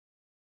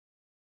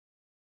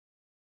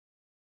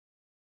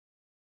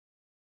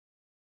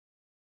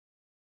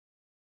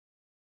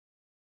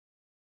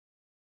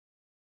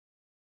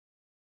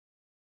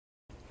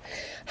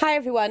Hi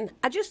everyone,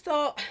 I just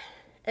thought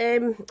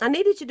I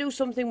needed to do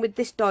something with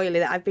this doily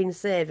that I've been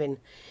saving.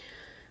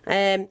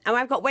 And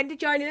I've got Wendy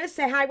joining us.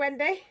 Say hi,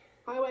 Wendy.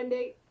 Hi,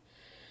 Wendy.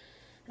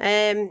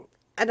 And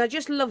I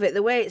just love it,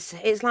 the way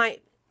it's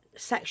like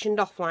sectioned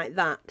off like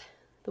that,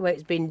 the way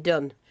it's been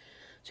done.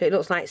 So it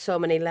looks like so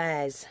many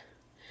layers.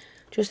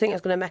 Just think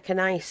it's going to make a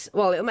nice,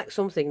 well, it'll make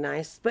something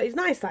nice, but it's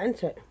nice that,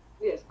 isn't it?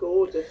 Yeah, it's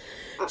gorgeous.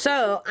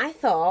 So I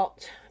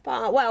thought,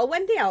 well,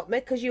 Wendy helped me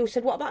because you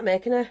said, what about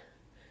making a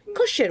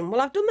cushion?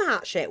 Well, I've done the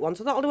heart-shaped one,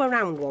 so I thought I'll do a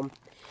round one.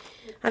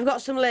 I've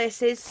got some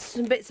laces,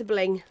 some bits of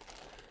bling,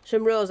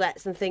 some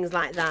rosettes and things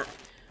like that.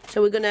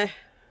 So we're going to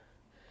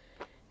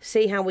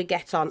see how we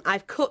get on.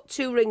 I've cut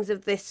 2 rings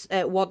of this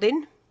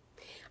wadding.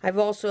 I've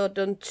also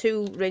done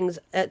 2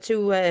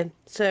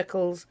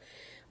 circles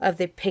of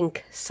the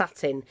pink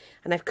satin,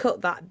 and I've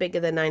cut that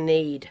bigger than I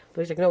need,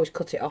 because I can always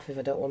cut it off if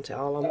I don't want it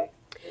all on.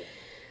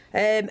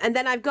 And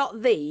then I've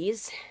got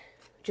these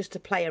just to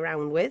play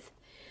around with.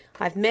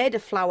 I've made a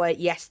flower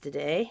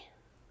yesterday,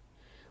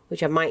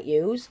 which I might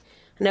use,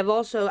 and I've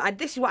also,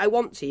 this is what I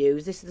want to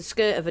use. This is the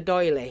skirt of a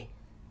doily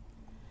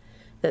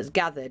that's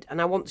gathered,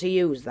 and I want to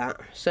use that.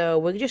 So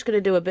we're just going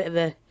to do a bit of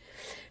a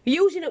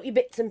using up your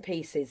bits and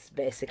pieces,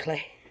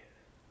 basically.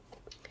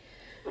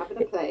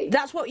 Having a play.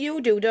 That's what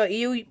you do, don't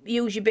you? You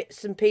use your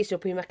bits and pieces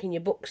up when you're making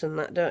your books and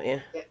that, don't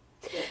you? Yeah.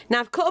 Now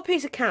I've cut a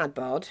piece of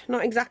cardboard,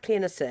 not exactly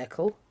in a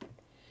circle.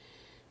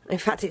 In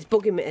fact, it's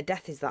bugging me to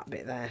death is that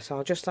bit there, so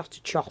I'll just have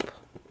to chop.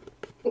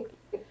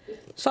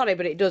 Sorry,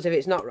 but it does if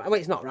it's not right. Well,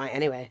 it's not right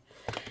anyway.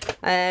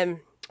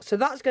 So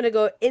that's going to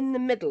go in the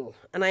middle,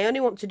 and I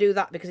only want to do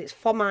that because it's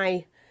for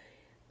my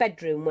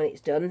bedroom when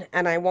it's done,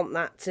 and I want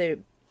that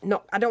to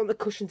not. I don't want the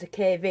cushion to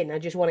cave in. I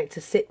just want it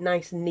to sit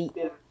nice and neat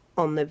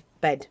on the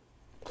bed.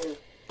 Yeah.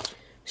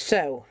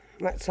 So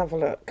let's have a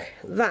look.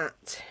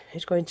 That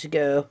is going to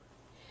go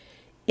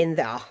in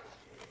there.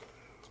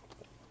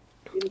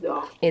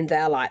 In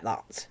there like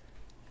that.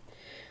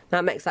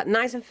 That makes that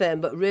nice and firm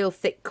but real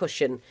thick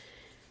cushion.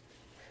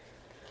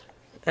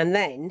 And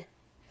then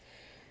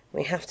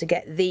we have to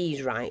get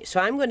these right. So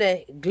I'm going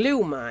to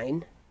glue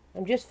mine.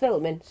 I'm just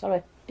filming,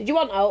 sorry. Did you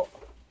want out?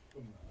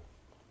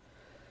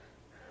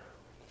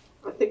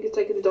 I think he's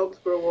taking the dogs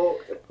for a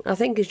walk. I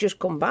think he's just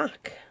come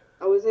back.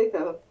 Oh, is he?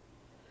 Oh.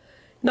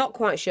 Not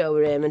quite sure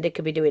where him and he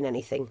could be doing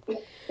anything.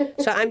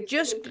 So I'm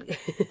just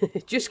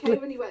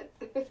Came when he went.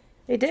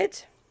 He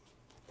did.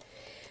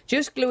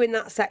 Just gluing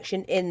that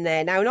section in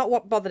there. Now,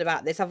 not bothered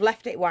about this. I've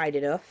left it wide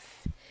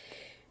enough.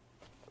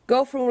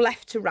 Go from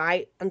left to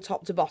right and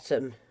top to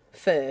bottom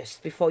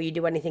first before you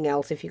do anything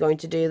else if you're going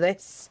to do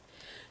this.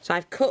 So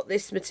I've cut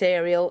this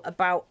material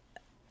about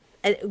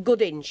a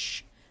good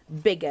inch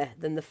bigger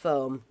than the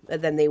foam,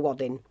 than the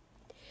wadding.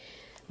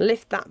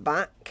 Lift that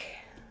back.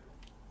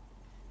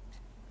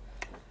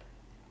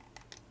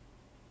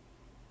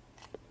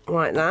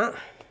 Like that.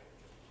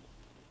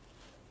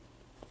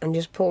 And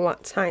just pull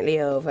that tightly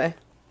over.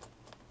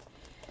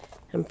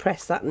 And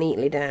press that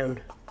neatly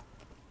down.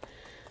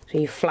 So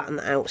you flatten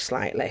that out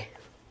slightly.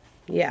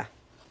 Yeah.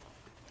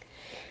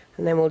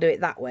 And then we'll do it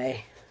that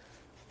way.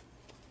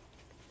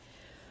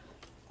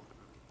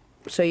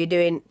 So you're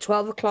doing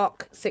 12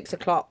 o'clock, 6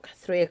 o'clock,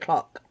 3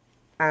 o'clock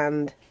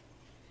and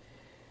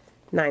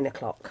 9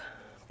 o'clock.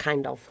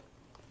 Kind of.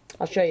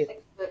 I'll show you.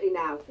 6:30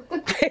 now.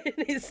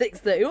 It's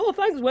 6:30. Oh,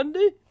 thanks,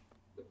 Wendy.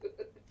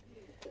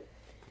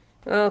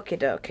 Okie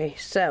dokie.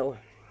 So,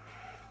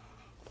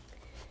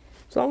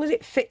 as long as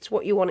it fits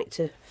what you want it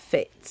to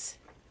fit,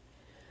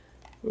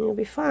 you'll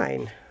be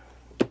fine.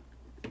 So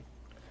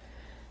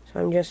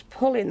I'm just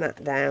pulling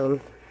that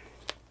down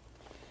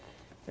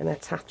and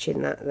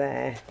attaching that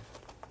there.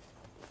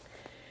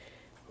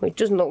 Well, it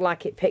doesn't look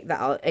like it picked that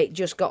out. It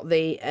just got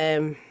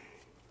the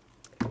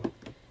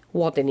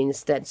wadding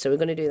instead. So we're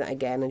going to do that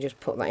again and just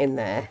put that in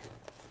there.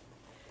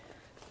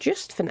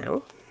 Just for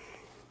now.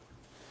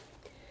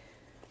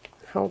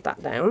 Hold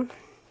that down.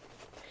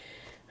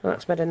 And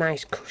that's made a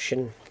nice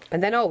cushion.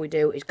 And then all we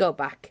do is go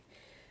back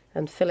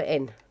and fill it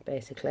in,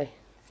 basically.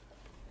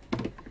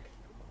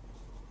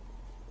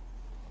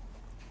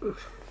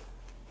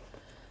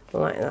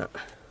 Like that.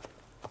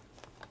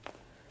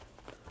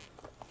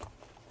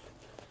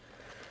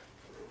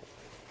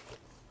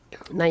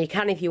 Now you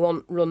can, if you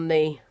want, run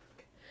the...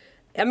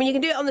 I mean, you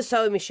can do it on the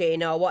sewing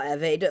machine or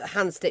whatever,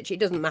 hand stitch, it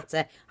doesn't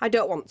matter. I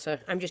don't want to.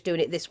 I'm just doing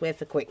it this way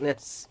for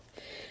quickness.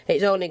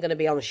 It's only going to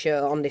be on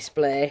show, on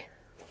display.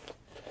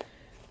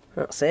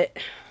 That's it.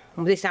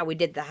 And this is how we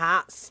did the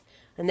hearts.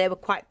 And they were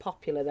quite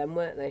popular then,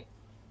 weren't they?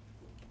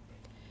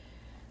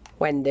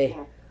 Wendy.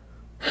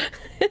 Yeah.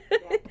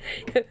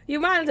 Yeah. You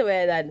miles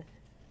away then?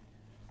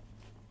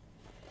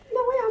 No,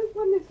 I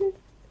am. I'm listening.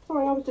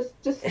 Sorry, I was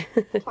just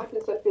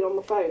typing something on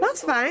the phone.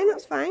 That's fine,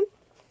 that's fine.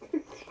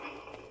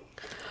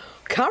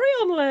 Carry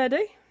on,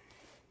 lady.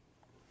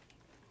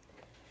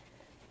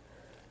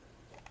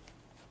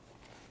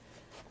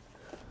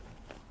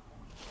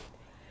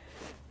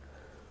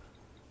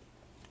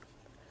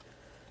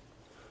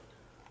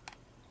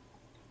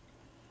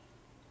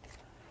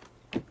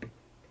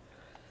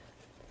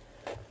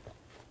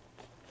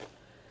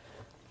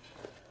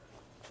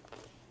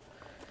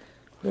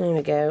 There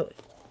we go,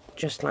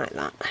 just like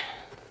that.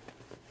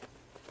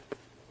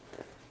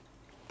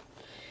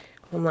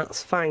 And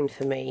that's fine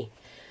for me.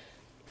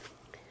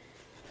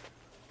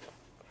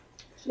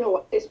 Do you know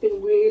what? It's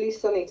been really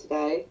sunny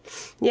today.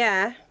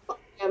 Yeah.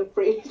 I'm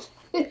freezing.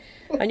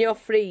 And you're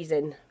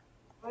freezing.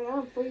 I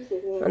am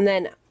freezing. Yeah. And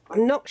then,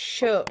 I'm not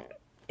sure.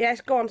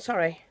 Yes, go on,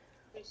 sorry.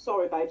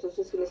 Sorry, babes. I was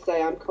just going to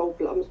say I'm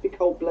cold-blooded. I must be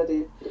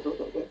cold-blooded.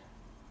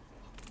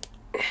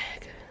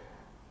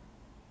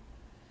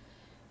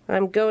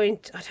 I'm going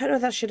to, I don't know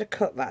if I should have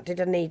cut that. Did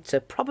I need to?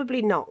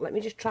 Probably not. Let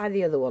me just try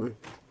the other one.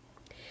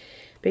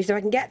 Because if I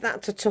can get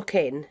that to tuck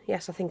in,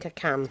 yes, I think I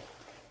can.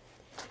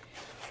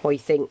 What do you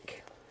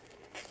think?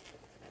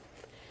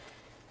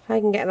 If I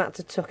can get that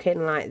to tuck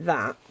in like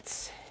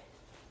that.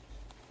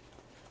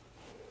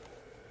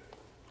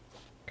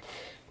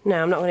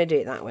 No, I'm not going to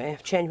do it that way.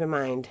 I've changed my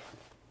mind.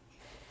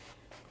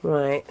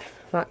 Right,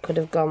 that could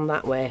have gone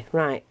that way.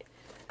 Right,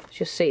 let's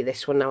just see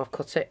this one now I've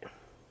cut it.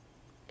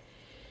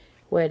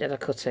 Where did I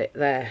cut it?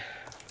 There.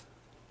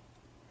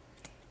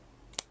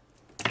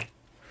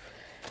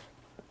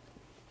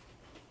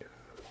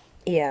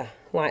 Yeah,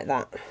 like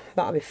that.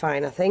 That'll be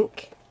fine, I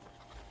think.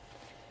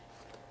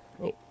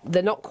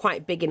 They're not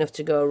quite big enough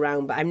to go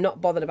around, but I'm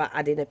not bothered about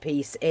adding a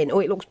piece in. Oh,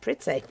 it looks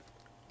pretty.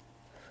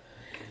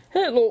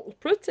 It looks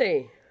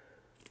pretty.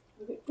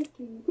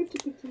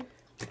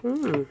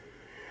 Hmm.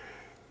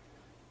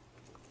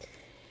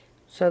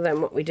 So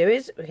then what we do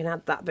is we can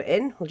add that bit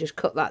in. We'll just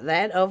cut that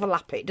there and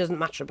overlap it. It doesn't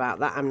matter about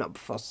that. I'm not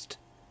fussed.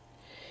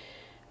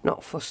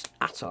 Not fussed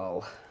at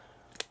all.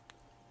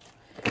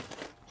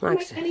 Like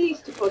make any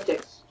Easter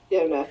projects,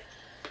 Fiona?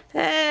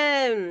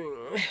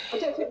 I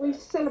don't think we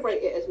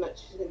celebrate it as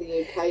much in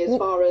the UK as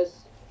far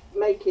as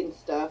making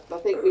stuff. I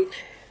think we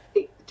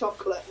eat the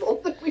chocolate more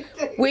than we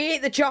do. We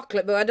eat the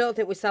chocolate, but I don't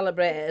think we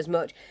celebrate it as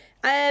much.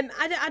 I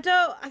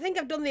think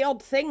I've done the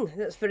odd thing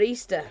that's for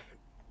Easter,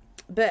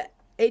 but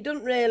it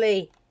doesn't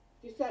really.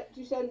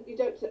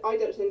 I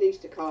don't send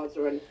Easter cards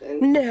or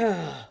anything.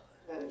 No.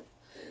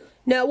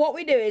 No, what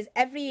we do is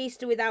every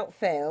Easter without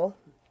fail,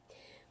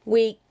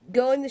 we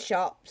go in the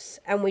shops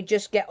and we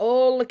just get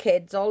all the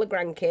kids, all the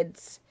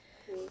grandkids,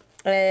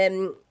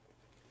 2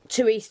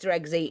 Easter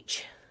eggs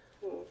each.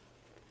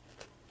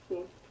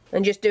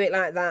 And just do it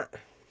like that.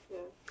 Yeah.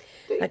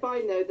 Don't you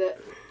find though that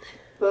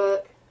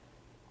for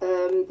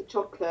the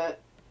chocolate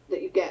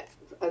that you get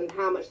and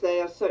how much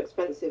they are so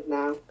expensive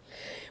now?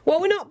 Well,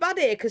 we're not bad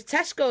here because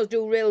Tesco's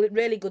do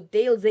really good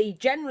deals. They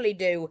generally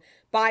do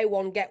buy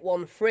one get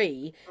one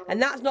free,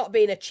 and that's not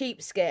being a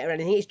cheapskate or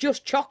anything. It's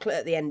just chocolate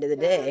at the end of the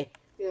day.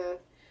 Yeah.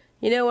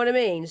 You know what I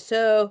mean?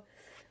 So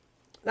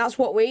that's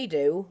what we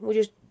do. We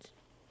just,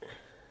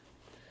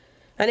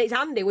 and it's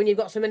handy when you've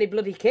got so many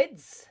bloody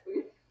kids.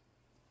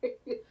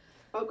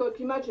 Oh God,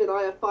 can you imagine?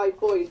 I have 5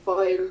 boys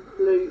buying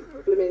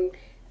blooming.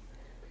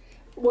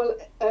 Well,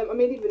 I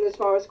mean, even as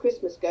far as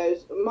Christmas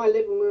goes, my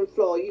living room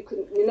floor, you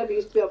never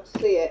used to be able to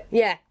see it.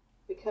 Yeah.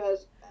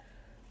 Because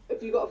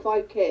if you got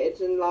 5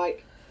 kids and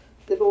like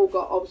they've all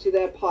got obviously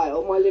their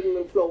pile, my living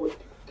room floor was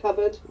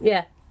covered.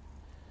 Yeah.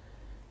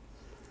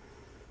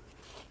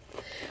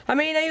 I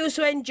mean, I used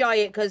to enjoy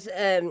it because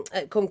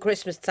come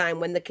Christmas time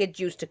when the kids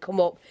used to come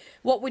up,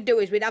 what we'd do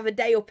is we'd have a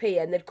day up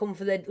here and they'd come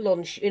for the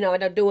lunch, you know,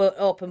 and I'd do an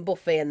open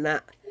buffet and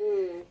that.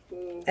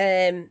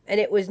 And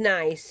it was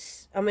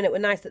nice. I mean, it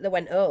was nice that they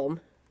went home.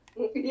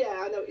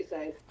 Yeah, I know what you're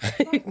saying. I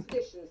like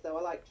traditions, though.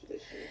 I like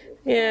traditions.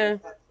 Yeah.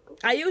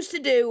 I used to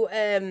do,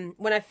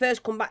 when I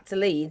first come back to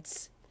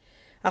Leeds,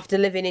 after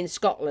living in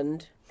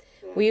Scotland,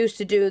 we used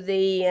to do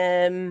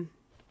the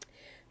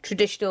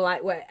traditional,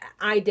 like, where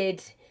I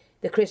did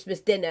the Christmas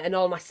dinner and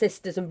all my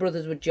sisters and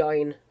brothers would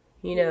join,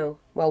 you know.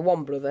 Well,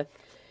 one brother.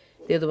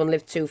 The other one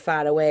lived too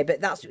far away. But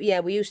that's,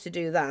 yeah, we used to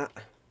do that.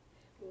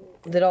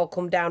 They'd all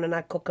come down and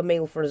I'd cook a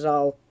meal for us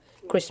all.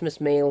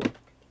 Christmas meal.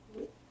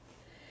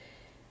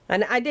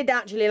 And I did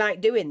actually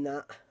like doing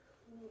that.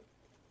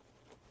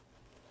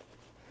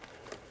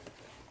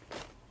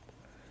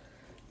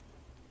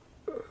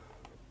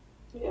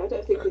 Yeah, I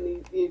don't think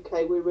in the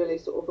UK we're really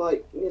sort of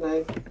like, you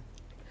know,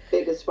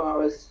 big as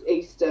far as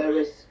Easter,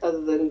 as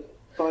other than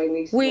buying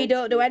Easter. We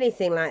don't do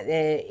anything like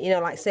you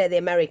know, like say the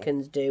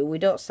Americans do. We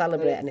don't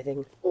celebrate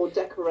anything. Or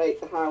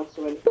decorate the house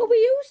or anything. But we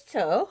used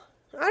to.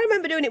 I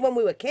remember doing it when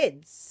we were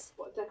kids.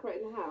 What,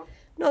 decorating the house?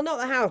 No, not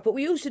the house, but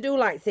we used to do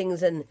like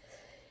things, and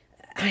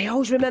I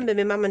always remember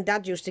my mum and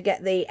dad used to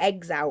get the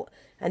eggs out,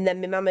 and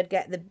then my mum would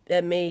get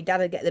my dad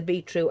would get the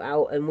beetroot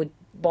out, and we'd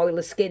boil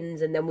the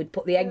skins, and then we'd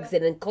put the eggs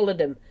in and coloured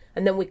them,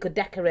 and then we could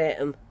decorate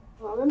them.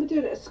 Well, I remember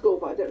doing it at school,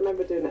 but I don't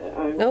remember doing it at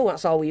home. Oh,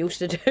 that's all we used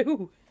to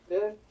do.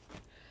 Yeah.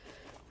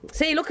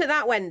 See, look at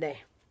that, Wendy.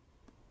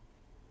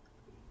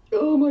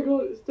 Oh my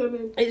God, it's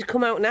stunning. It's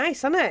come out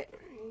nice, hasn't it?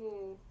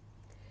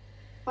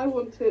 I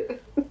want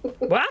it.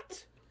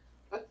 What?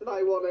 I said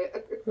I want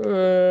it.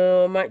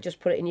 Oh, I might just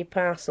put it in your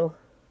parcel.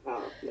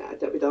 Oh, nah,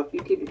 don't be daft.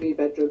 You keep it in your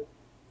bedroom.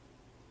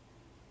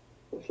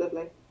 That's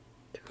lovely.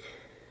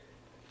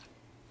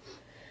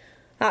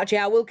 Actually,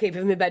 I will keep it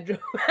in my bedroom.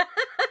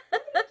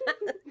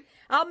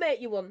 I'll make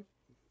you one.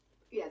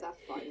 Yeah, that's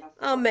fine. That's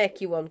I'll fine.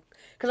 make you one.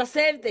 Because I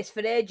saved this for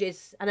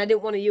ages and I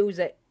didn't want to use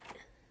it.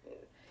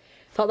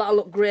 Thought that'll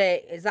look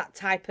great. It's that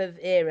type of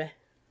era.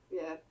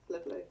 Yeah,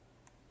 lovely.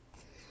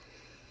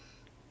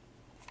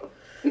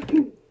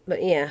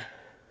 But yeah.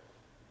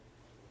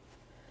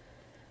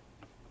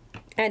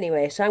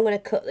 Anyway, so I'm going to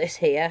cut this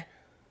here.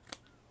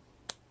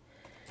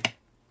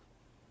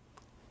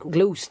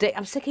 Glue stick.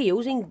 I'm sick of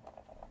using...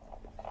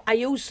 I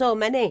use so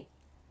many.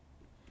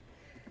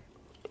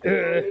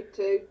 Me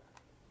too.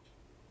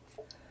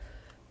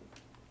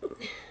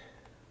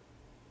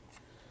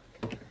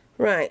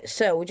 Right,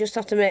 so we just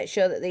have to make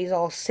sure that these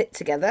all sit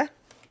together.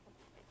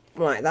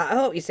 Like that. I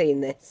hope you're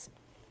seeing this.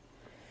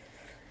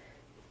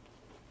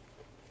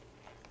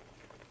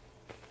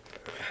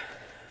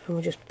 And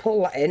we'll just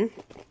pull that in.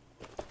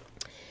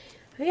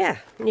 Yeah,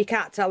 and you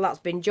can't tell that's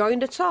been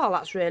joined at all.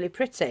 That's really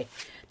pretty.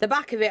 The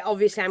back of it,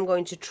 obviously, I'm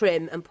going to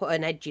trim and put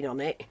an edging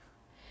on it.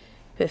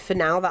 But for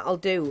now, that'll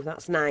do.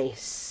 That's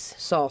nice,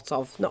 sort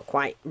of. Not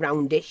quite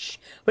roundish,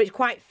 but it's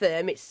quite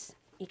firm.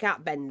 You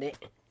can't bend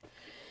it.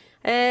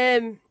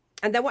 And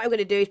then what I'm going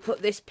to do is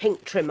put this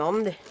pink trim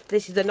on.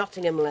 This is the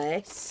Nottingham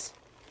lace.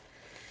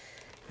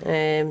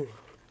 That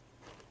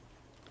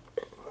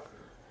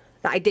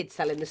I did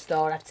sell in the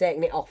store. I've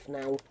taken it off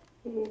now.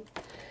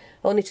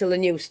 Only till the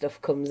new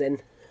stuff comes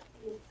in.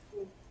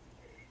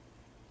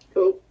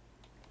 Cool.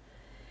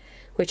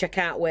 Which I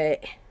can't wait.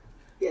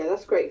 Yeah,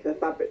 that's great for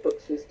fabric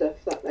books and stuff,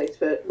 that lace,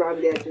 for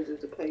round the edges of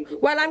the pages.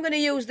 Well, I'm going to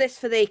use this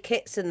for the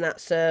kits and that,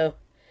 so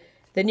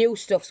the new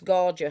stuff's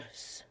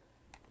gorgeous.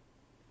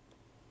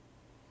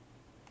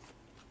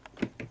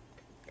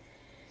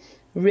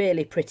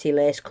 Really pretty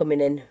lace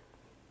coming in.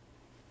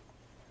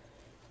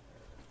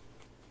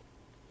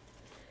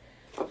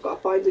 I've got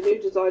to find a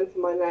new design for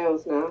my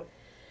nails now.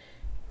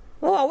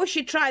 Oh, I wish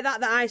you'd try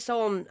that I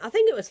saw on, I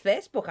think it was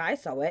Facebook I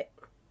saw it.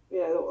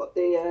 Yeah,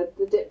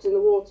 the dipped in the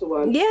water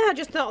one. Yeah, I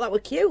just thought that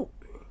was cute.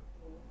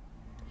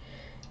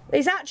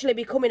 It's actually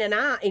becoming an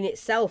art in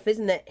itself,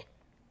 isn't it?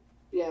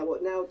 Yeah,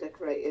 what, nail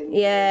decorating?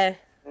 Yeah.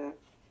 Yeah.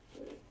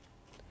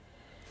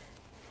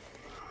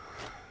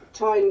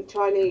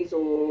 Chinese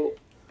or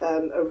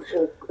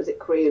is it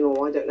Korean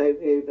or I don't know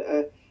who, but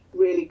are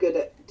really good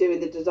at doing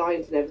the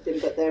designs and everything,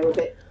 but they're a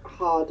bit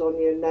hard on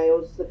your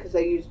nails because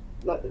they use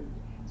like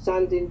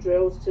sanding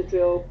drills to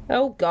drill.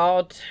 Oh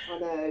God. I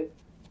know.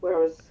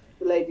 Whereas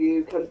the lady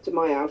who comes to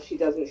my house, she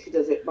doesn't. She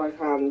does it by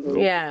hand. And,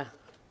 Yeah.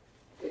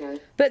 You know.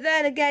 But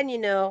then again, you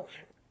know,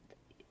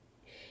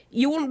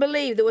 you wouldn't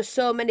believe there were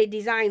so many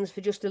designs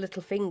for just a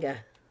little finger.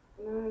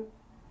 No.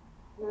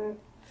 No.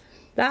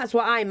 That's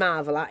what I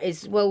marvel at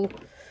is, well,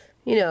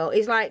 you know,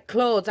 it's like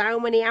clothes. How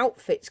many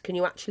outfits can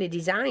you actually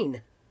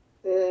design?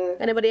 Yeah.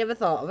 Anybody ever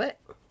thought of it?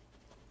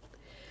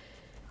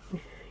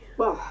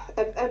 Well,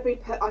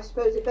 I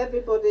suppose if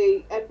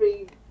everybody, I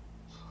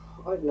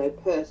don't know,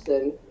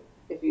 person,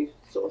 if you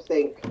sort of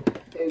think,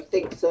 who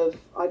thinks of,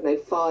 I don't know,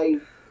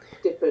 5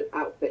 different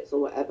outfits or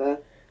whatever,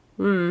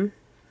 you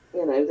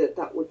know,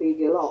 that would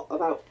be a lot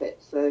of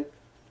outfits, so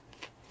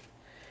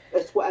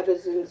it's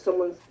whatever's in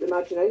someone's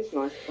imagination,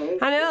 I suppose.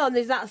 I know, and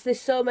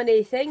there's so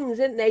many things,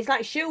 isn't there? It's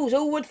like shoes.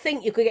 Who would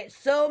think you could get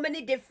so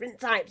many different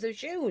types of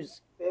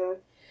shoes? Yeah,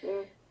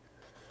 yeah.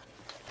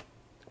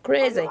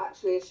 Crazy. I'm not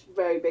actually a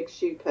very big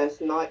shoe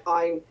person.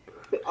 I'm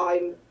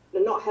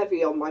not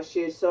heavy on my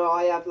shoes, so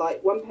I have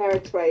like one pair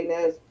of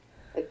trainers,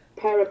 a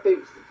pair of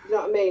boots. You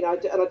know what I mean?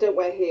 And I don't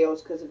wear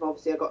heels because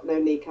obviously I've got no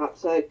kneecap.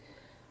 So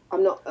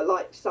I'm not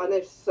like. So I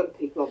know some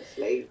people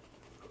obviously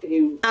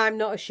who. I'm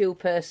not a shoe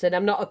person.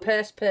 I'm not a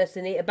purse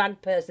person, a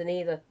bag person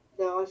either.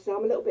 No, I say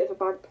I'm a little bit of a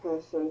bag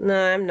person.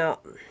 No, I'm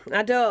not.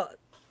 I don't.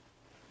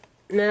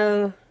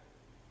 No.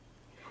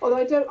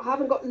 Although I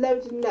haven't got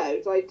loads of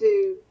notes. I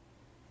do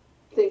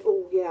think,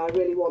 oh yeah, I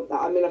really want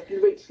that. I mean, I've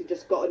literally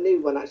just got a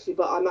new one actually,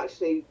 but I'm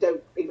actually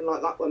don't even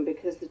like that one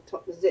because the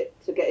zip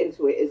to get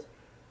into it is,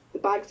 the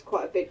bag's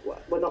quite a big one.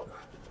 Well, not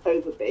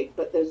over big,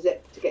 but the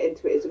zip to get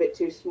into it is a bit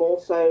too small.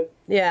 So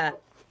Yeah.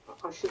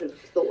 I should have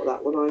thought of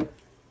that when I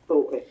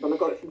bought it, when I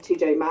got it from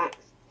TJ Maxx.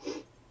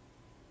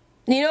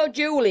 You know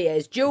Julie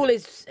is.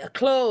 Julie's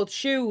clothes,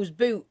 shoes,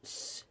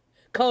 boots,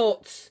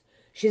 coats.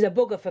 She's a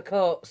bugger for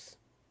coats.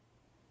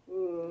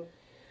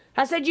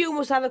 I said, you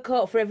must have a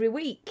coat for every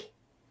week.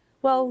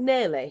 Well,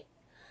 nearly.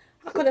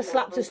 I could have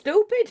slapped her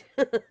stupid.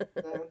 No,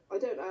 I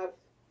don't have.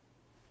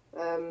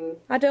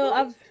 I don't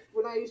have.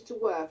 When I used to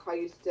work, I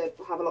used to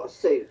have a lot of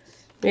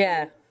suits.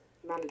 Yeah.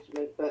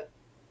 Management, but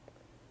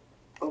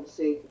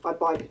obviously I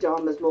buy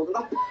pyjamas more than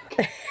I.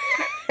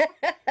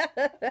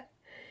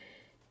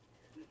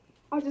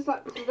 I just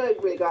like, I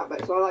don't really go out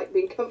much, so I like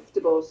being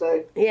comfortable.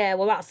 So Yeah,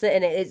 well that's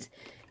it, innit? It's,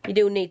 you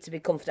do need to be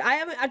comfortable.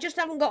 I just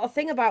haven't got a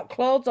thing about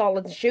clothes all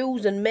and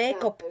shoes and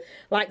makeup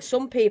like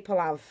some people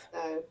have.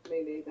 no,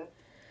 me neither.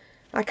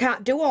 I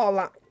can't do all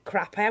that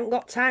crap. I haven't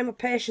got time or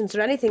patience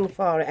or anything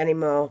for it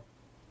anymore.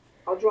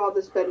 I'd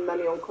rather spend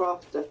money on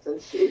craft stuff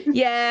than shoes.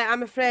 Yeah,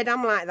 I'm afraid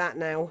I'm like that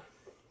now.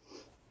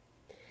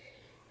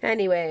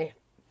 Anyway,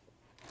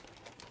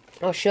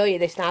 I'll show you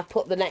this now. I've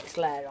put the next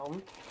layer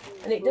on,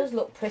 and it does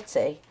look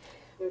pretty.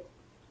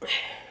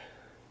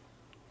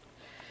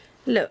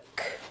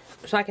 Look,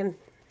 so I can...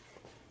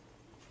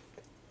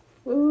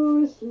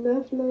 Oh, it's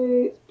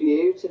lovely. It's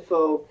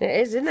beautiful. It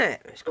is, isn't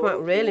it? It's come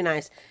out really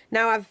nice.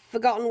 Now I've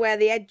forgotten where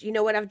the edge, you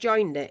know, where I've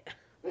joined it.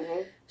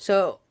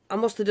 So I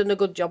must have done a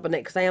good job on it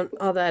because I am.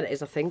 Oh, there it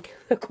is, I think.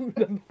 I can't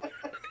remember.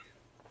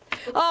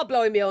 Oh,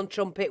 blowing my own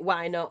trumpet.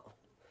 Why not?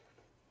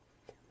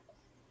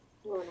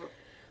 Why not?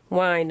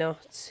 Why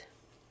not?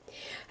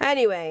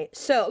 Anyway,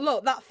 so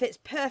look, that fits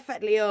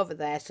perfectly over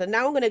there. So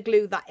now I'm going to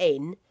glue that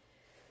in,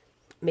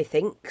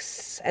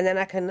 methinks, and then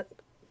I can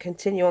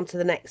continue on to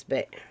the next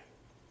bit.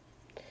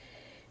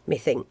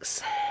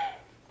 Methinks.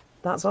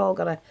 That's all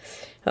gotta...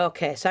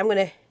 Okay, so I'm going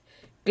to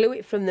glue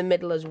it from the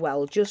middle as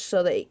well, just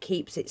so that it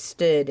keeps it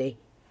sturdy.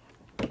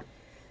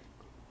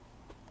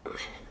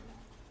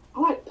 I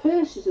like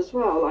purses as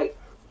well, like...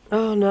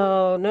 Oh,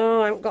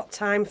 no, I haven't got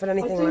time for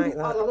anything like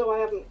that. Although I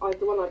haven't...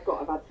 the one I've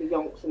got, I've had for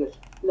Yonks, and it's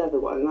leather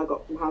one, and I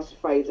got from House of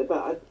Fraser,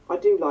 but I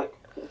do like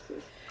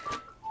purses.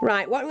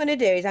 Right, what I'm going to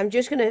do is I'm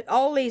just going to...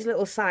 All these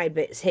little side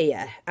bits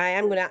here, I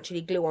am going to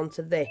actually glue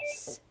onto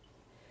this.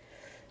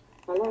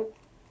 Hello?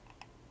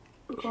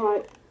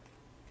 Right.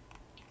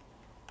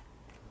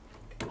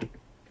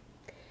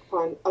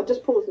 Fine. I'll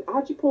just pause it.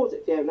 How do you pause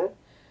it, Fiona?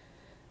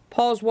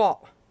 Pause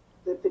what?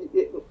 The thing,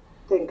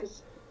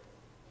 because...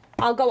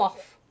 I'll go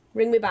off.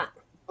 Ring me back.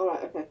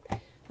 Alright, okay.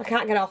 I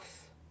can't get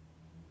off.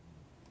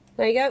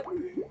 There you go.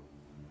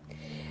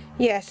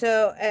 Yeah,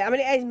 so, I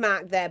mean, it is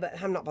marked there,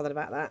 but I'm not bothered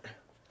about that.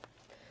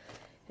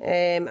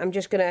 I'm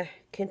just going to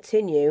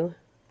continue.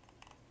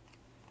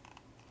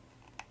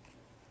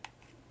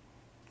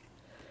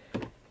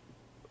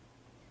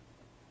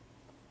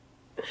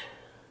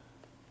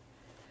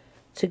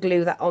 To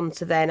glue that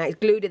onto there. Now it's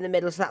glued in the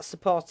middle, so that's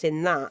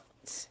supporting that.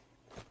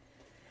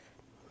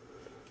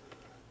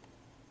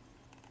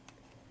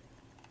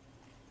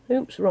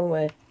 Oops, wrong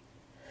way.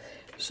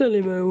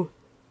 Silly moo.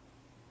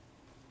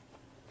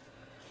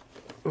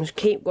 Just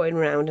keep going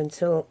round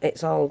until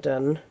it's all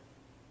done.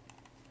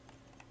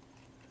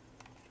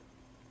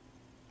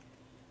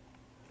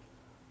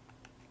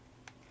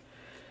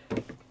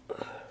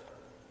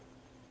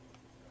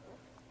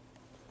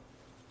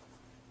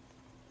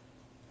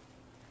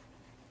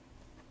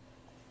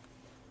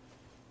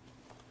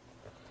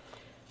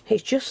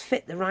 It's just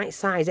fit the right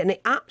size, and I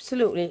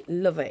absolutely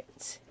love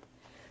it.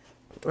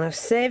 I've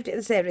saved it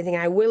and saved everything.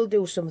 I will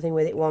do something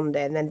with it one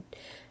day, and then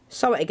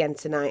saw it again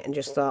tonight and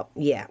just thought,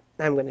 yeah,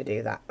 I'm going to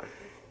do that.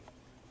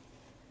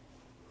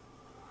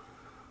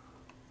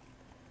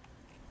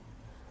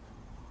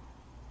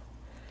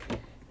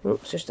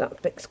 Oops, just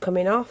that bit's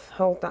coming off.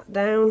 Hold that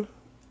down.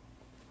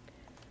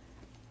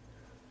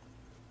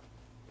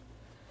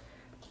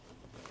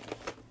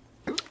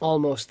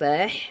 Almost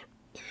there.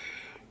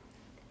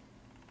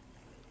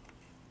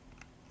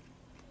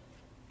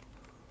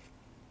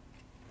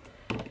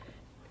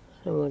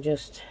 And we'll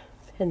just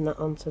pin that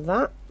onto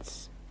that.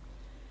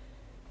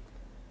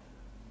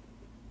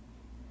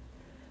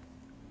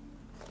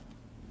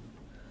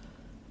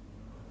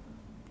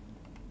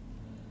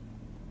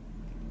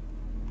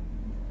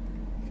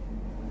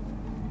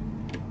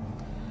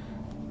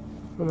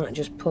 And that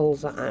just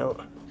pulls that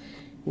out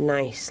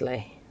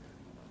nicely.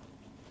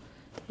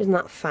 Isn't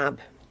that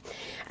fab?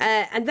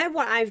 And then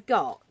what I've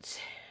got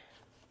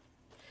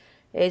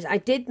is I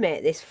did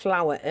make this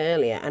flower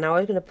earlier, and I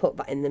was going to put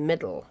that in the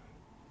middle.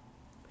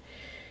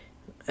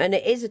 And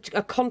it is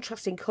a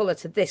contrasting colour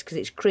to this because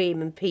it's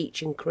cream and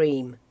peach and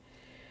cream.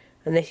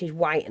 And this is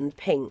white and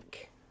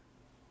pink.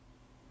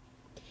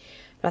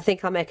 But I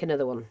think I'll make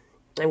another one.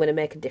 I'm going to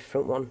make a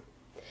different one.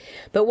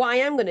 But what I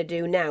am going to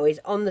do now is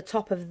on the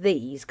top of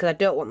these, because I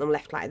don't want them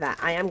left like that,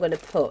 I am going to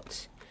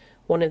put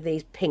one of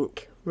these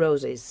pink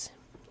roses.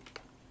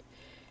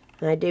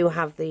 And I do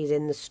have these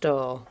in the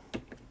store.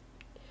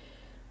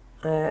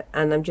 And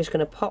I'm just going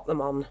to pop them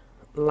on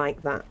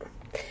like that.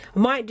 I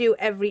might do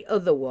every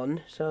other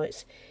one, so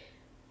it's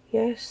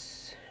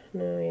yes,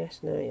 no, yes,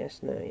 no,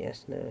 yes, no,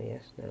 yes, no,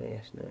 yes, no,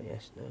 yes, no, yes, no,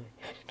 yes, no,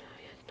 yes,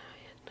 no,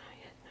 yes, no,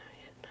 yes, no,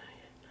 yes, no,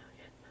 yes, no,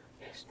 yes,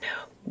 no, yes,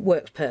 no.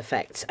 Works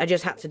perfect. I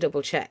just had to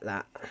double check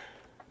that.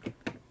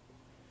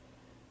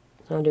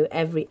 So I'll do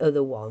every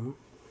other one.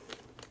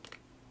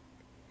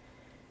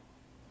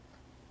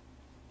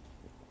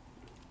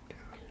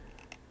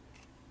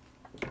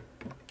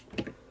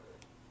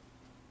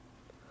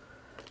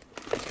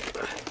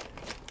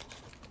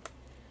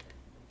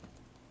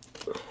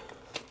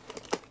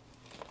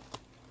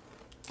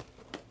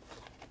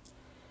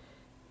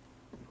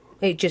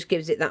 It just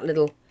gives it that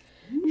little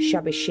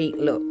shabby chic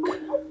look.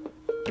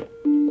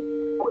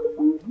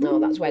 Oh,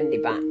 that's Wendy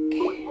back.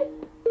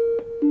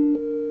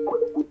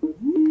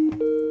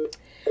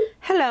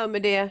 Hello, my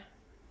dear.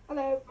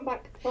 Hello, I'm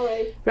back.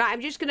 Sorry. Right,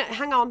 I'm just going to...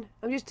 Hang on.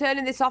 I'm just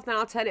turning this off, then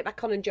I'll turn it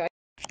back on and join.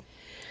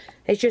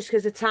 It's just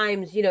because the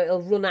times, you know,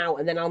 it'll run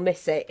out and then I'll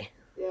miss it.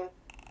 Yeah.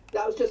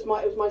 That was just it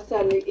was my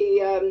son.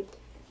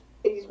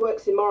 He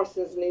works in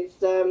Morrison's,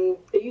 and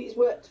he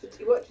worked for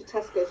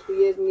Tesco's for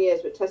years and years,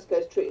 but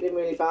Tesco's treated him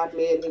really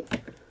badly, and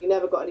he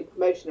never got any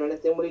promotion or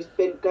anything. Well, he's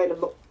been going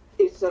to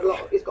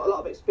he's got a lot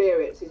of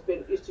experience. He's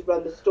been used to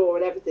run the store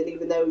and everything,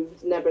 even though he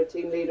was never a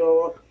team leader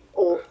or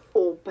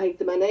paid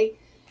the money.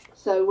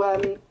 So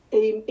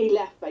he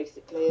left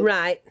basically.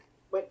 Right.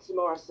 Went to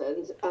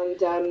Morrison's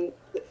and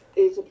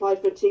he's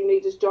applied for a team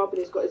leader's job and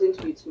he's got his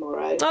interview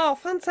tomorrow. Oh,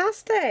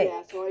 fantastic.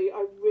 Yeah, so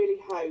I really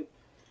hope.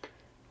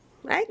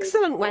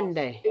 Excellent,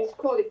 Wendy. He's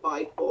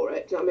qualified for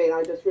it. Do you know what I mean?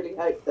 I just really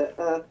hope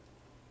that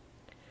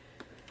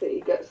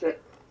he gets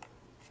it.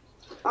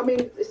 I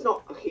mean, it's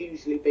not a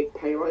hugely big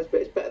pay rise,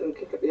 but it's better than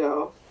kick up the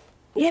arse.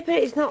 Yeah, but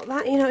it's not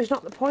that, you know, it's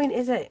not the point,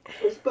 is it?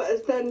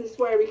 But then it's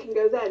where he can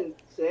go then,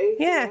 see?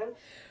 Yeah. You know?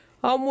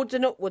 Onwards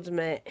and upwards,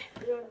 mate.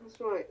 Yeah,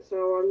 that's right.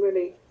 So I'm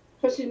really...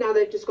 Especially now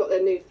they've just got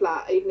their new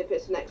flat, even if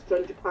it's an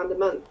extra £100 a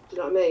month. Do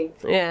you know what I mean?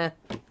 Yeah.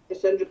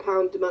 It's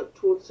 £100 a month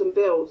towards some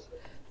bills.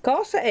 Of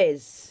course it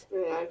is.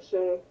 Yeah,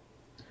 so...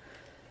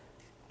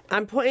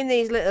 I'm putting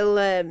these little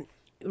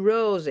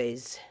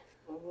roses.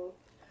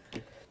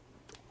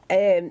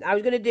 I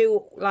was going to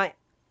do, like,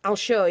 I'll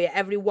show you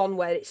every one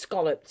where it's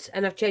scalloped.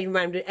 And I've changed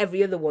my mind with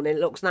every other one and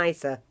it looks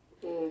nicer.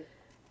 Mm.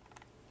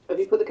 Have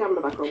you put the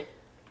camera back on?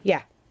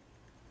 Yeah.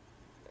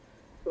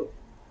 Cool.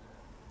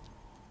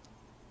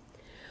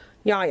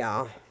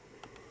 Yeah.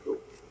 Cool.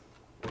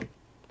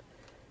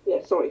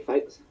 Yeah, sorry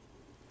folks.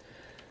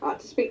 I had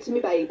to speak to my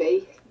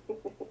baby.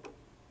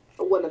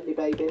 Or one of my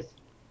babies.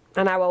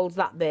 And how old's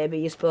that baby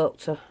you spoke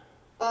to?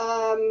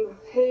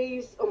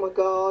 He's... Oh my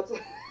God.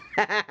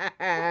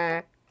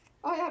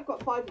 I have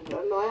got 5 of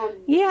them. I have...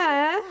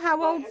 Yeah,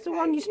 how old's the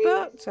one you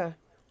spoke to?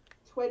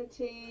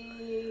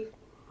 22.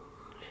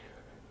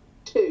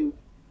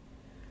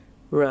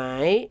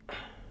 Right.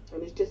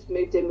 And he's just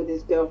moved in with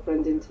his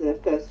girlfriend into their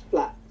first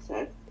flat, so...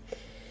 And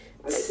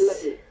it's a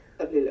lovely,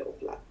 lovely little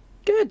flat.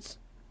 Good.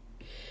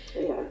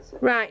 Yeah. So.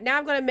 Right, now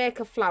I'm going to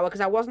make a flower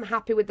because I wasn't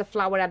happy with the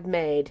flower I'd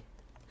made.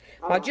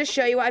 I'll just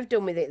show you what I've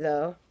done with it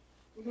though.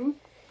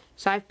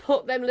 So I've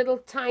put them little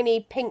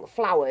tiny pink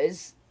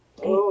flowers.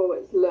 Oh,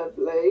 it's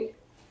lovely.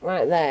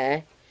 Right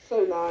there.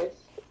 So nice.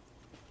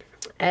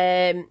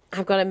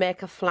 I've got to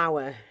make a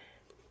flower.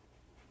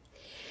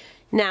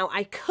 Now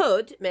I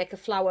could make a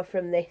flower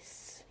from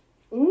this.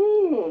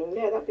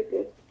 Yeah, that'd be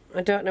good.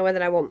 I don't know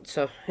whether I want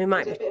to. It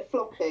might be a bit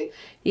floppy.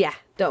 Yeah,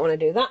 don't want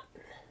to do that.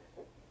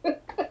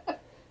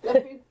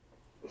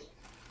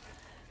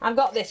 I've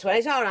got this one.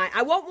 It's all right.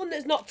 I want one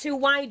that's not too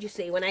wide, you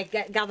see, when I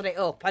gather it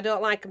up. I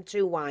don't like them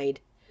too wide.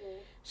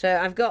 So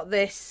I've got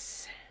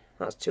this.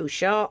 That's too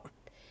short.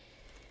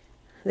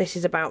 This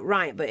is about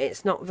right, but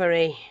it's not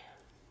very...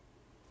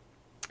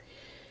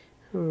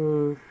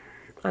 I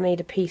need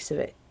a piece of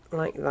it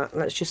like that.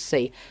 Let's just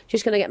see.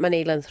 Just going to get my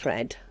needle and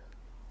thread.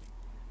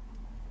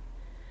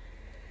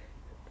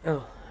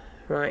 Oh,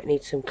 right.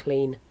 Need some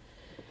clean,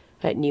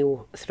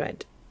 new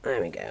thread.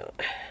 There we go.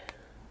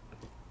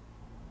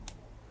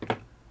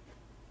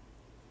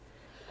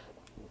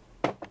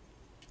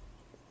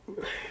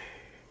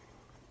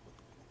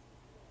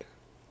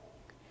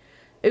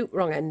 Ooh,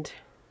 wrong end.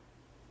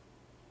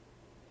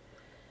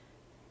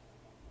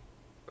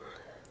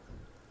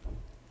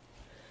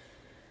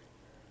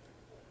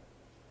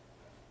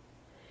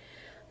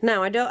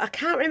 Now I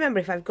can't remember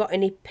if I've got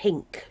any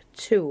pink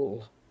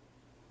tulle.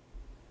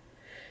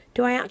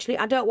 Do I actually?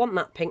 I don't want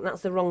that pink.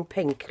 That's the wrong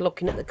pink.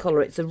 Looking at the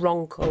colour, it's the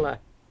wrong colour.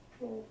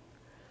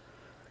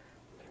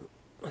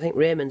 I think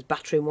Raymond's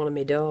battering one of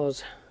my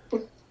doors. I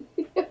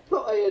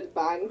thought I heard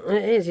bang.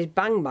 It is. It's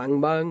bang, bang,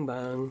 bang,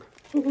 bang.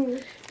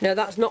 No,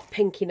 that's not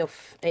pink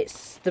enough.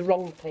 It's the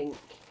wrong pink.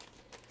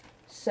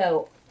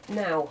 So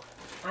now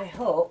I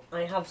hope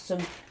I have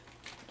some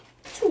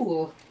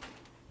tulle.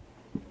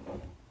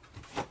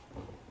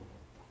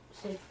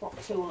 See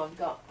what tulle I've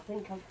got. I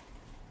think I've...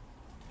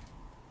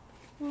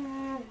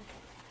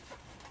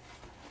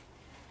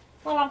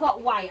 Well, I've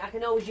got white. I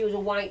can always use a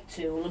white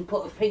tulle and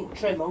put a pink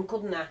trim on,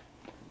 couldn't I?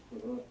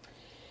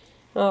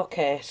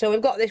 Okay, so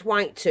we've got this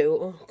white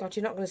tulle. Oh, God,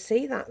 you're not going to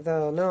see that,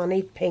 though. No, I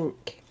need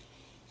pink.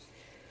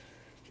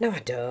 No, I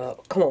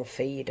don't. Come on,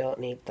 Fee, you don't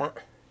need that.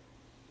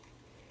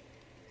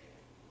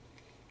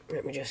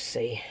 Let me just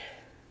see.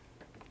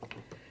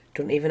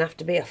 Doesn't even have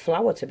to be a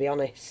flower, to be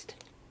honest.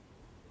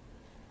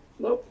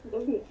 Nope, it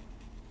doesn't.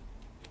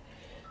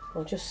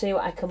 I'll just see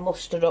what I can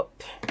muster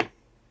up.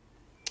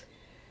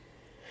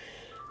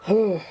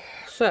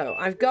 So,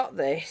 I've got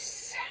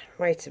this.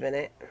 Wait a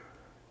minute.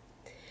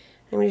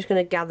 I'm just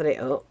going to gather it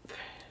up.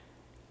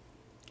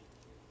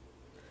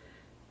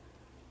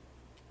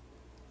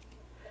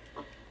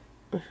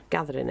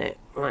 Gathering it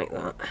like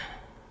that.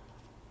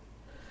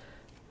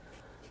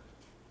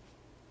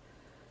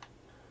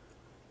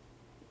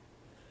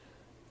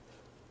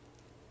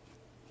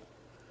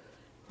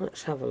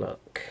 Let's have a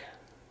look.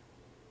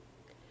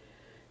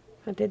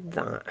 I did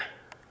that.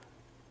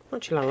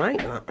 Actually, I like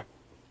that.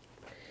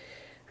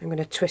 I'm going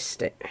to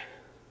twist it.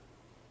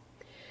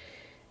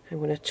 I'm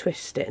going to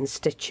twist it and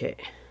stitch it.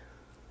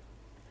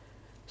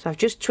 So I've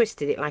just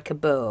twisted it like a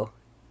bow.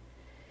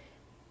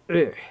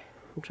 Ugh.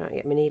 I'm trying to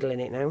get my needle in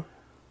it now.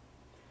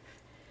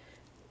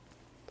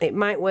 It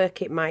might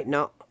work, it might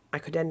not. I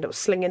could end up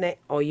slinging it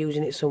or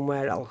using it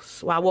somewhere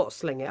else. Well, I won't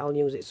sling it, I'll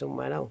use it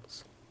somewhere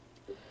else.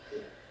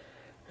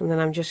 And then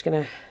I'm just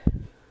going to...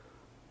 I'm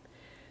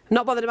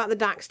not bothered about the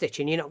dark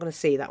stitching, you're not going to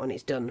see that when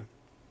it's done.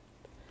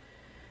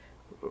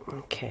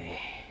 Okay.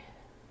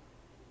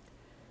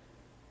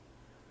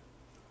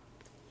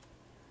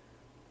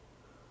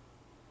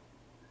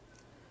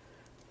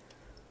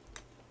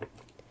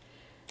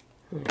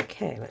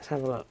 Okay, let's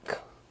have a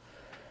look.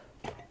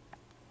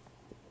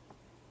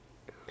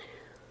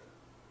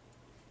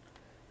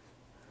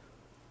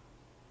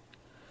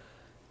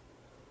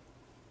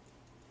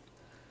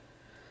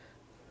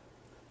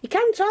 You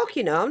can talk,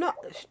 you know, I'm not,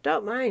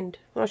 don't mind.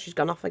 Oh, she's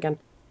gone off again.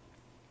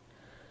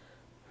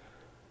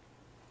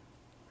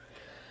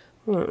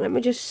 Right, let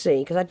me just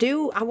see, because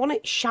I want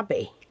it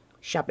shabby.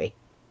 Shabby.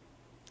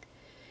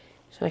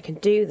 So I can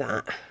do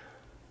that.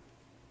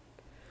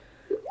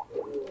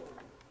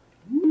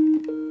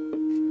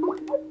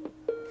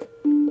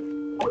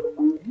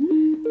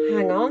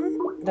 Hang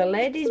on, the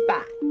lady's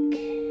back.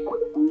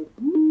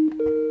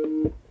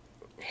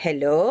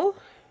 Hello?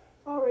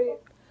 Sorry,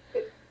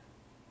 it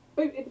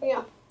booted me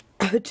up.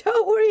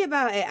 Don't worry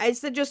about it. I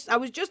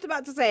was just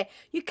about to say,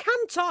 you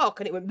can talk,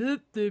 and it went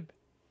bloop, bloop.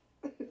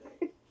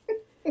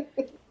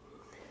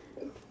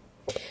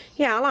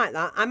 Yeah, I like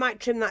that. I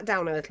might trim that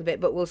down a little bit,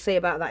 but we'll see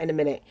about that in a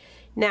minute.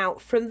 Now,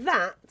 from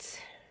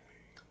that,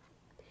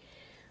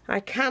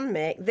 I can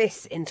make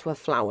this into a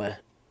flower.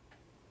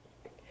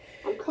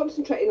 I'm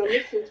concentrating on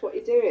listening to what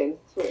you're doing.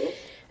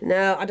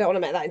 No, I don't want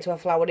to make that into a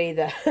flower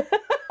either.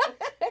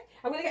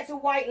 I'm going to get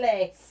some white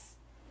lace.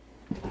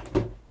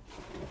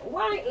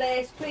 White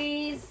lace,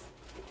 please.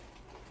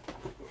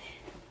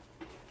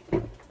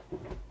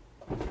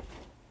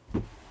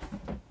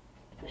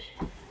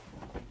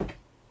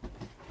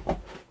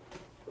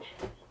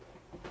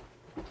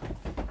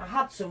 I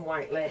had some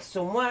white lace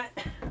somewhere.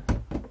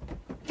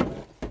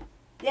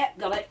 Yep,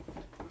 got it.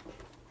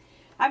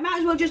 I might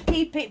as well just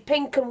keep it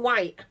pink and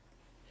white.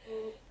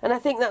 And I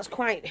think that's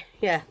quite,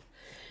 yeah.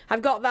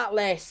 I've got that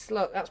lace.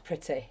 Look, that's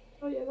pretty.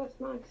 Oh yeah, that's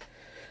nice.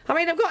 I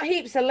mean, I've got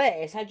heaps of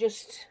lace. I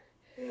just...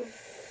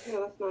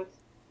 Yeah, that's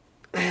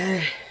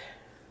nice.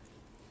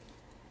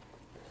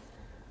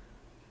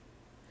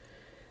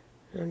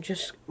 I'm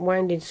just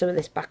winding some of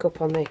this back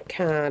up on the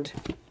card.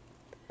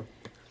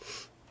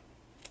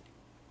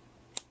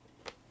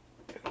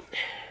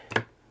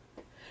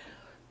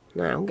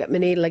 Now, get my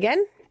needle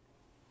again.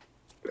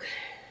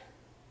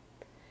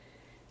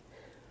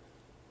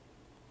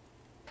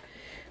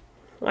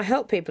 I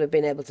hope people have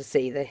been able to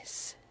see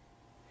this.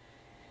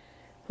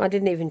 I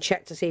didn't even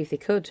check to see if they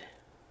could.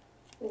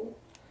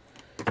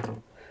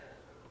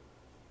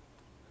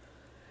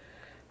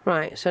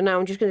 Right, so now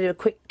I'm just going to do a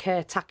quick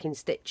tacking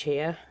stitch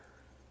here.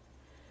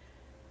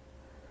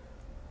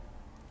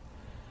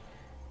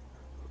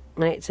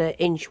 And it's an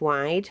inch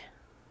wide.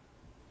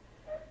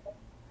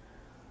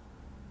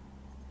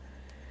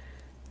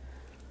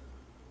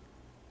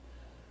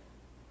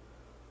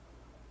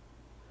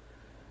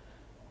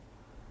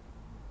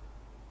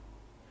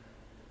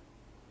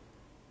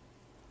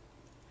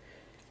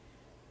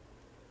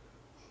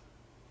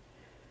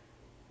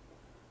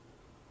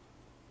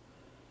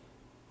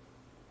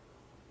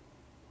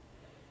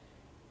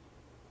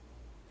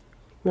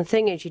 The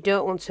thing is, you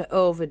don't want to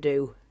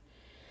overdo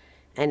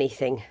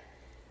anything.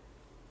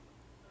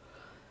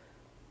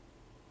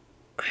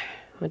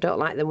 I don't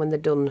like them when they're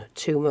done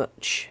too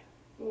much.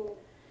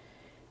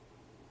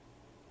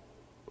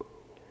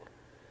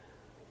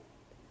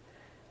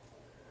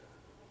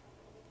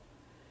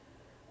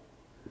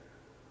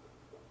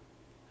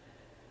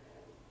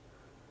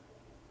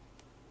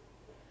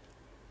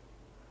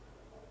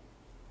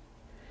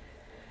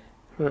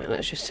 Right,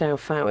 let's just see how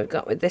far we've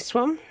got with this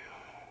one.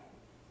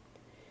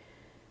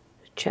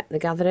 Check the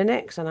gathering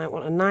it, because I might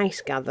want a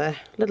nice gather,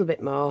 a little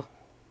bit more.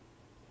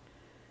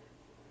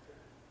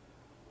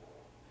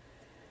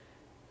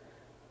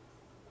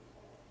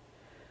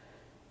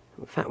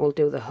 In fact, we'll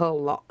do the whole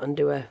lot and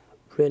do a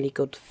really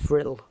good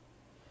frill.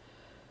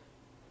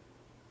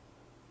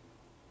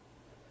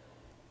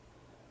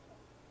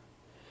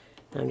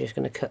 I'm just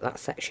going to cut that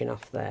section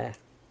off there.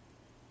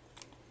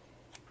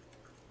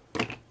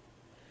 And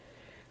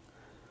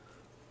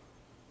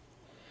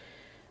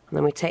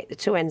then we take the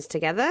two ends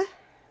together.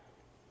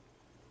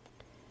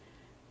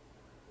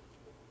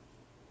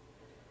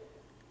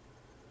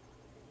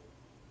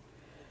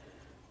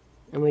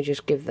 And we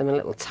just give them a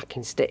little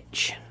tacking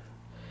stitch.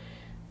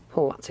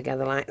 Pull that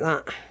together like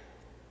that.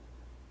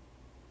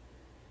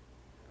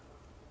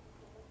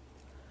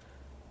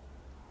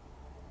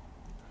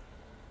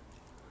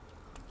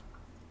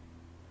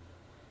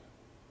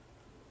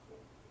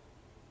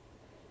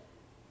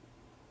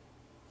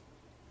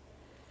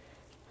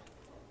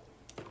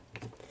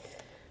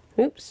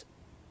 Oops.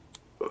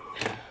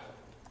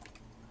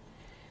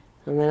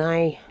 And then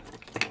I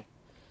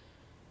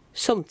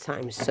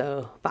sometimes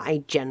sew, but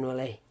I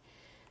generally,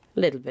 a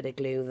little bit of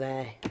glue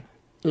there.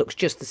 Looks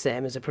just the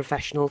same as a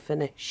professional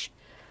finish.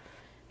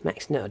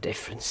 Makes no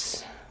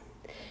difference.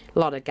 A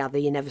lot of gather,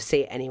 you never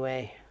see it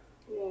anyway.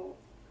 Yeah.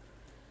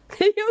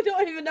 You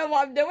don't even know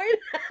what I'm doing.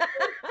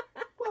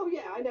 Well,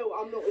 yeah, I know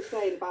what I'm not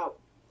saying about.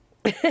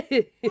 I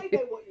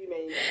know what you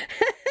mean.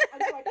 I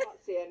know I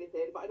can't see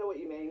anything, but I know what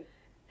you mean.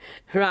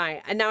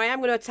 Right, and now I am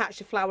going to attach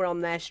the flower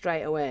on there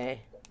straight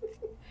away.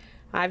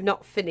 I've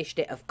not finished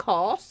it, of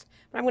course,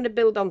 but I'm going to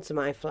build onto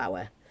my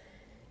flower.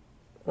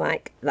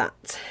 Like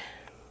that.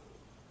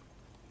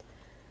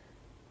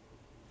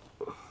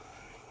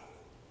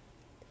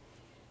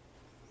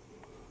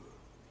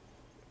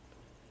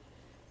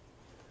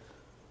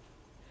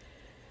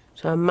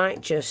 So I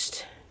might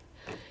just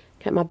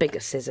get my bigger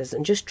scissors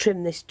and just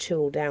trim this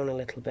tool down a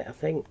little bit, I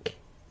think.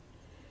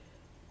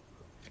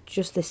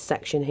 Just this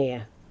section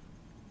here.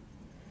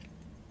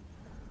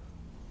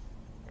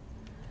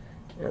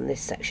 And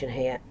this section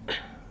here.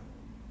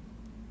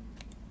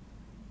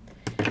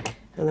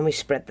 And then we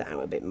spread that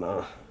out a bit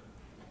more.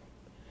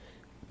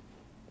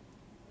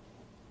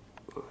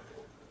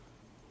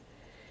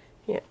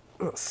 Yeah,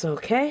 that's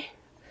okay.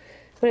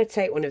 I'm going to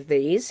take one of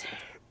these,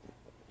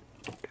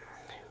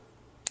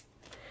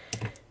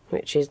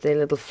 which is the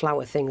little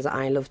flower things that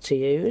I love to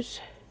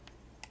use.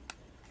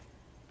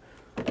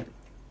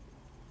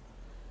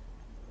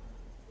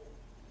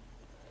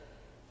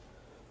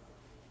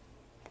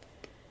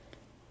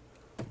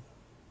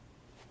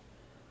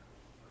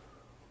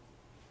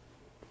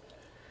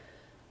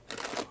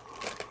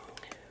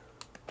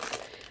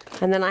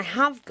 And then I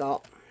have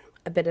got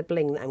a bit of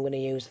bling that I'm going to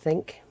use, I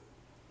think,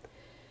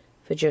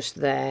 for just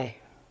there.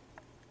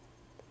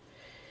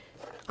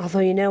 Although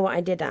you know what I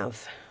did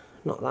have?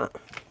 Not that.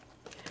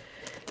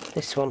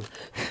 This one.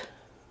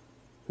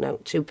 No,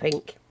 too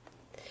pink.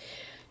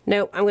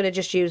 No, I'm going to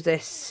just use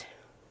this.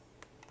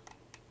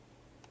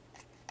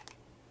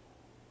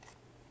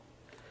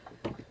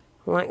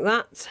 Like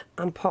that.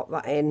 And pop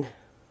that in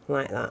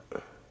like that.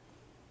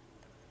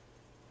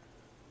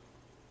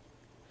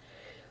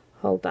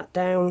 Hold that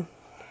down.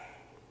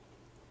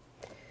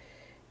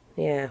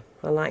 Yeah,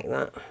 I like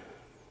that.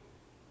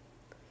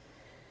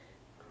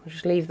 I'll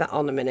just leave that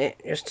on a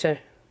minute just to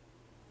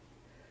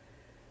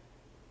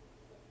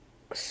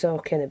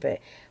soak in a bit.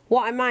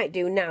 What I might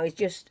do now is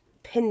just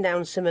pin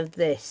down some of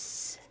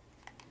this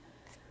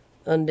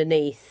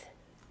underneath,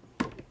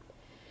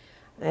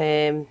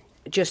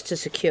 just to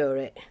secure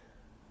it.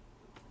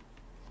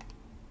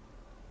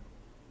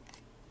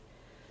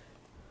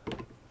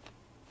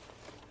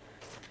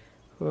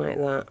 Like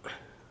that.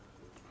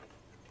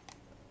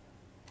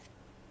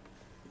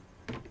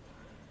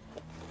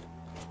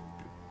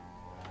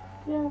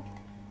 Yeah.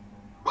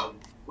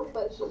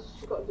 Let's just,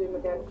 she's got to do them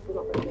again because we're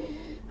not going to do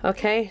them.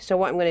 Okay, so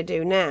what I'm going to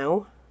do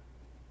now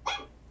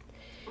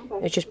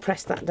is just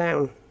press that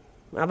down.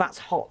 Now that's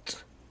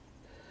hot.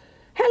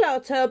 Hello,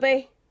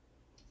 Toby.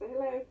 Say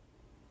hello.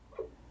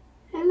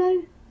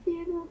 Hello,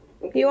 Fiona.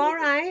 You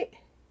alright?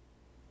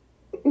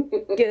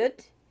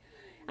 Good.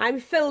 I'm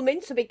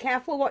filming, so be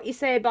careful what you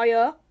say,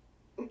 boyo.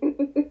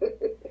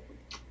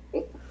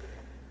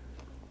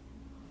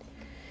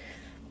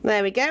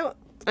 There we go.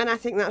 And I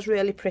think that's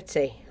really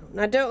pretty. And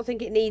I don't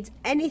think it needs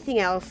anything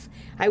else.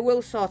 I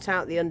will sort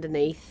out the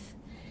underneath.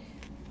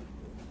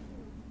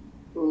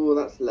 Oh,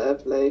 that's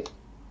lovely.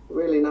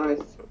 Really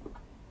nice.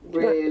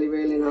 Really,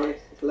 really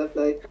nice. It's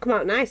lovely. Come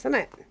out nice,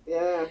 hasn't it?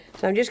 Yeah.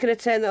 So I'm just going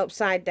to turn that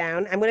upside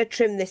down. I'm going to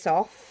trim this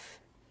off.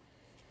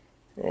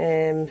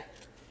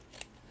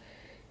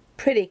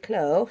 Pretty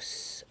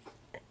close.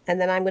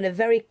 And then I'm going to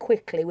very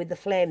quickly, with the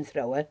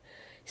flamethrower,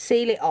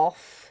 seal it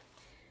off.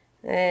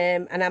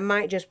 And I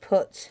might just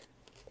put,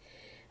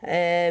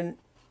 I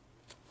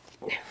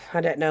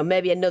don't know,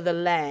 maybe another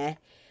layer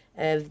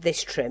of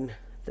this trim.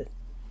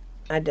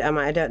 I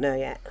don't know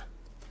yet.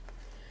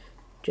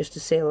 Just to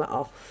seal that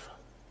off.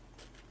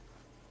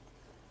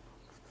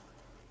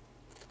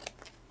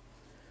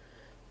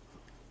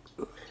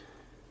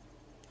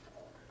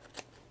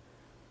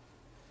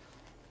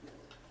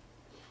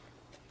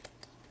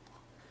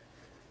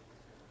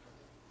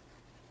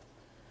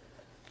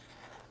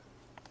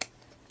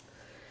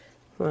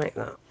 Like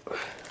that.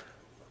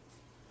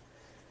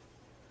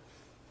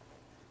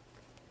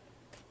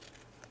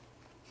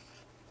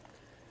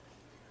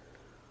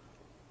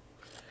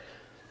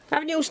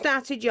 Haven't you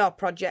started your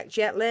project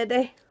yet,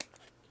 lady?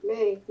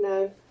 Me?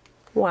 No.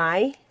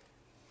 Why?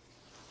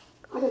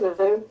 I don't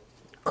know.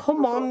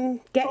 Come on,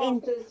 get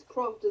in.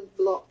 Crafter's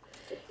block.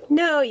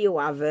 No, you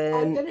I'm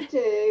haven't. going to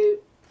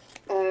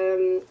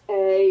do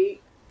a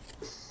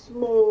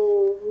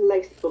small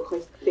lace book, I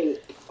think.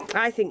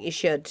 I think you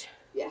should.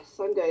 Yes,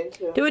 I'm going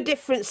to. Do a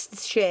different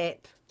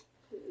shape.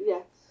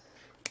 Yes.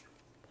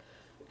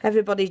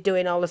 Everybody's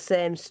doing all the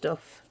same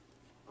stuff.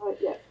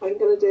 Yeah, I'm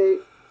going to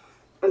do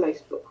a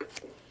lace book.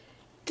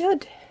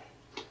 Good.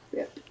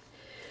 Yeah.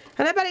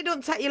 And I bet it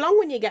don't take you long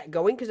when you get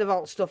going because of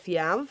all the stuff you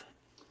have.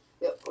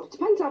 It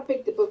depends how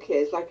big the book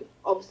is. Like,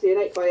 obviously,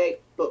 an 8x8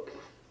 book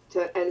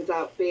ends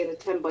up being a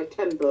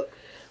 10x10 book.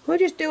 We'll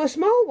just do a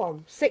small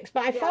one, 6x4.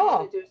 Yeah, I'm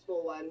going to do a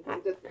small one.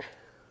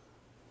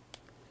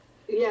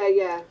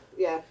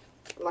 Yeah.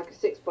 Like a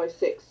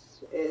 6x6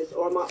 is,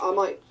 or I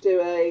might do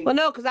a. Well,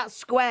 no, because that's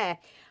square.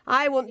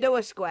 I wouldn't do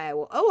a square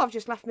one. Oh, I've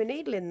just left my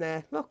needle in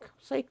there. Look,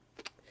 see.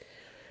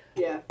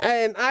 Yeah.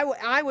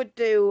 I would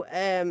do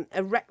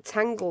a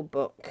rectangle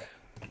book.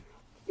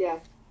 Yeah.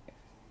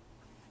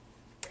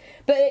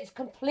 But it's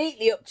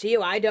completely up to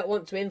you. I don't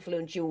want to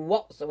influence you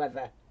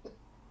whatsoever.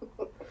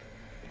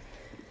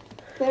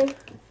 No,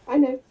 I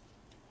know.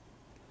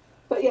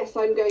 But yes,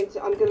 I'm going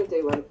to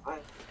do one. I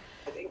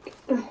think.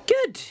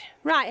 Good.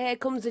 Right, here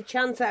comes a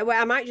chance where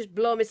I might just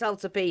blow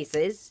myself to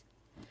pieces.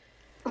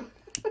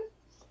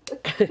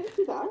 Don't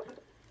do that.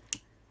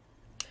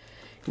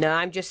 No,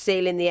 I'm just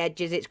sealing the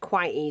edges. It's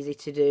quite easy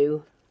to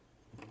do.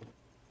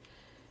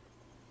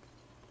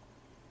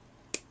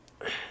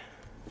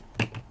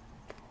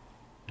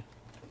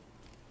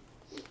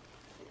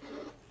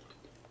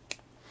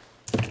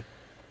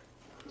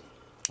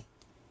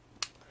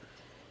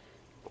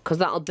 Because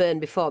that'll burn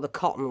before the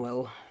cotton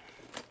will.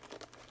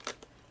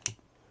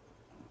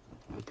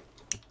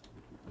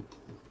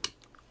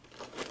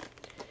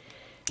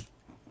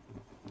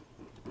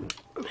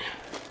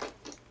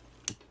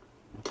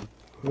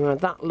 Well,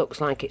 that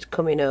looks like it's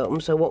coming open,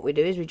 so what we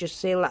do is we just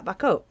seal that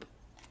back up.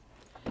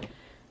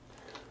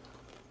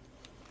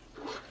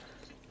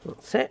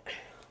 That's it.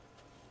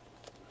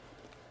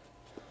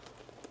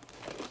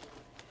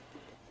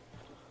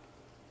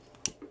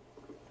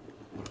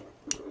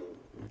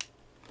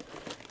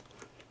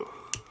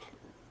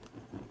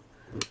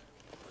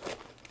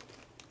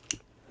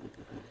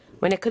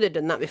 When I could have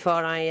done that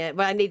before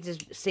well, I need to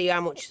see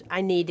how much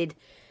I needed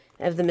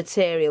of the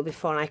material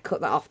before I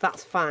cut that off.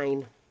 That's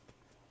fine.